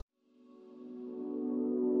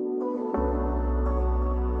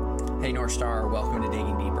Hey North Star, welcome to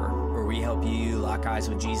Digging Deeper, where we help you lock eyes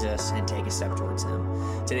with Jesus and take a step towards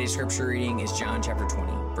Him. Today's scripture reading is John chapter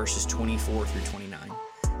 20, verses 24 through 29.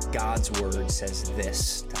 God's word says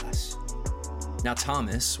this to us. Now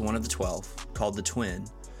Thomas, one of the 12, called the twin,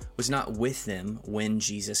 was not with them when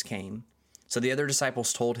Jesus came. So the other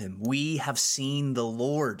disciples told him, "We have seen the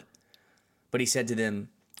Lord." But he said to them,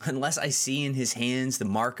 "Unless I see in his hands the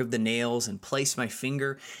mark of the nails, and place my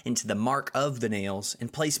finger into the mark of the nails,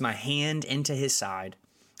 and place my hand into his side,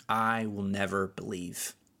 I will never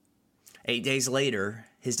believe." 8 days later,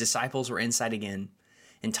 his disciples were inside again,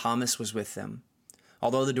 and Thomas was with them.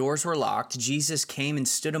 Although the doors were locked, Jesus came and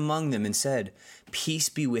stood among them and said, "Peace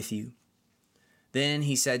be with you." Then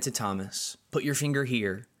he said to Thomas, "Put your finger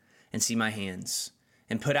here and see my hands,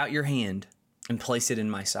 and put out your hand and place it in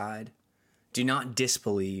my side. Do not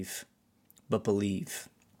disbelieve, but believe."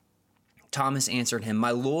 Thomas answered him,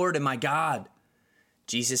 "My Lord and my God."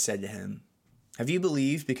 Jesus said to him, "Have you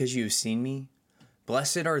believed because you have seen me?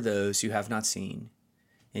 Blessed are those who have not seen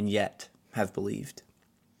and yet have believed."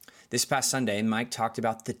 This past Sunday, Mike talked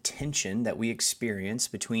about the tension that we experience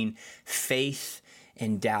between faith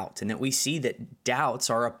and doubt, and that we see that doubts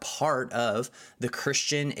are a part of the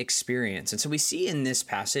Christian experience. And so we see in this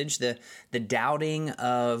passage the doubting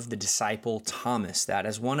of the disciple Thomas, that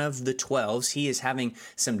as one of the 12s, he is having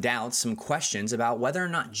some doubts, some questions about whether or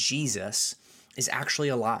not Jesus is actually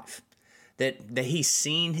alive. That he's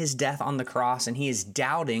seen his death on the cross, and he is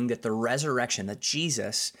doubting that the resurrection, that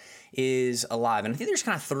Jesus is alive. And I think there's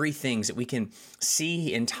kind of three things that we can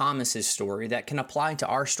see in Thomas's story that can apply to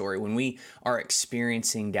our story when we are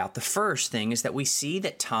experiencing doubt. The first thing is that we see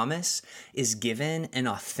that Thomas is given an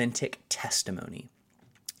authentic testimony.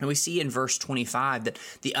 And we see in verse 25 that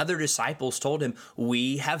the other disciples told him,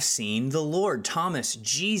 "We have seen the Lord." Thomas,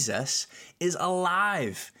 Jesus is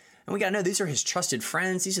alive. And we got to know these are his trusted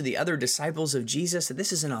friends. These are the other disciples of Jesus. That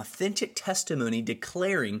this is an authentic testimony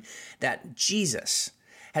declaring that Jesus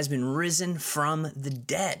has been risen from the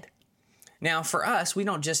dead. Now, for us, we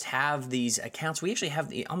don't just have these accounts. We actually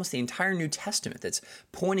have almost the entire New Testament that's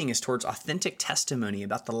pointing us towards authentic testimony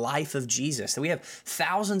about the life of Jesus. That we have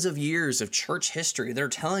thousands of years of church history that are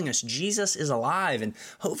telling us Jesus is alive. And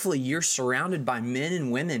hopefully you're surrounded by men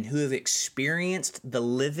and women who have experienced the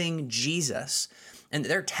living Jesus. And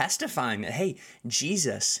they're testifying that, hey,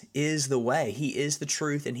 Jesus is the way, he is the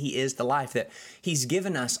truth, and he is the life, that he's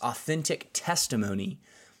given us authentic testimony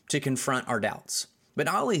to confront our doubts. But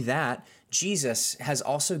not only that, Jesus has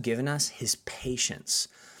also given us his patience.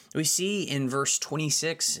 We see in verse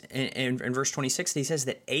 26, that he says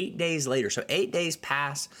that 8 days later, so 8 days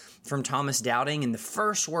pass from Thomas doubting, and the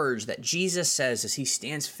first words that Jesus says as he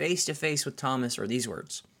stands face to face with Thomas are these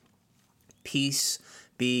words: "Peace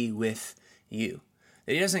be with you."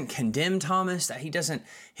 That he doesn't condemn Thomas, that he doesn't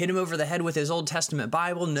hit him over the head with his Old Testament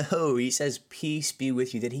Bible. No, he says, "Peace be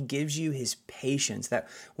with you," that he gives you his patience, that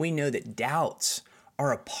we know that doubts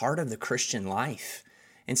are a part of the Christian life.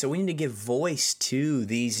 And so we need to give voice to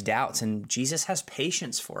these doubts, and Jesus has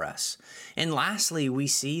patience for us. And lastly, we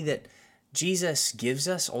see that Jesus gives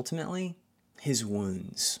us ultimately his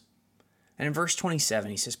wounds. And in verse 27,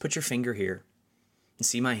 he says, "Put your finger here and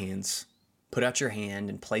see my hands. Put out your hand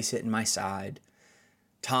and place it in my side."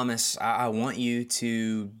 Thomas, I want you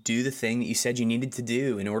to do the thing that you said you needed to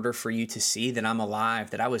do in order for you to see that I'm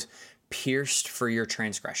alive, that I was pierced for your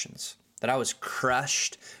transgressions, that I was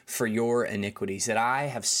crushed for your iniquities, that I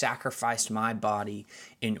have sacrificed my body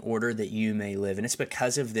in order that you may live. And it's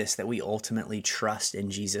because of this that we ultimately trust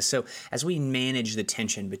in Jesus. So as we manage the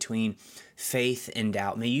tension between faith and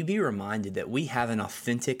doubt, may you be reminded that we have an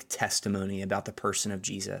authentic testimony about the person of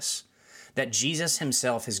Jesus, that Jesus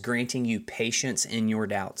himself is granting you patience in your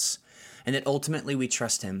doubts, and that ultimately we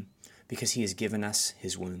trust him because he has given us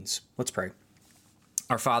his wounds. Let's pray.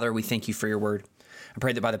 Our Father, we thank you for your word. I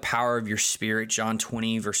pray that by the power of your Spirit, John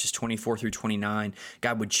 20, verses 24 through 29,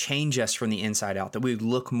 God would change us from the inside out, that we would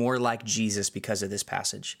look more like Jesus because of this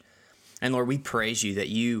passage. And Lord, we praise you that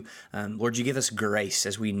you, Lord, you give us grace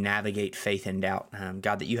as we navigate faith and doubt.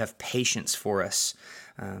 God, that you have patience for us.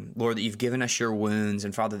 Lord, that you've given us your wounds.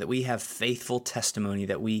 And Father, that we have faithful testimony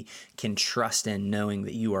that we can trust in, knowing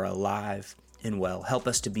that you are alive and well. Help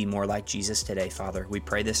us to be more like Jesus today, Father. We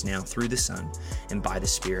pray this now through the Son and by the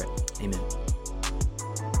Spirit. Amen.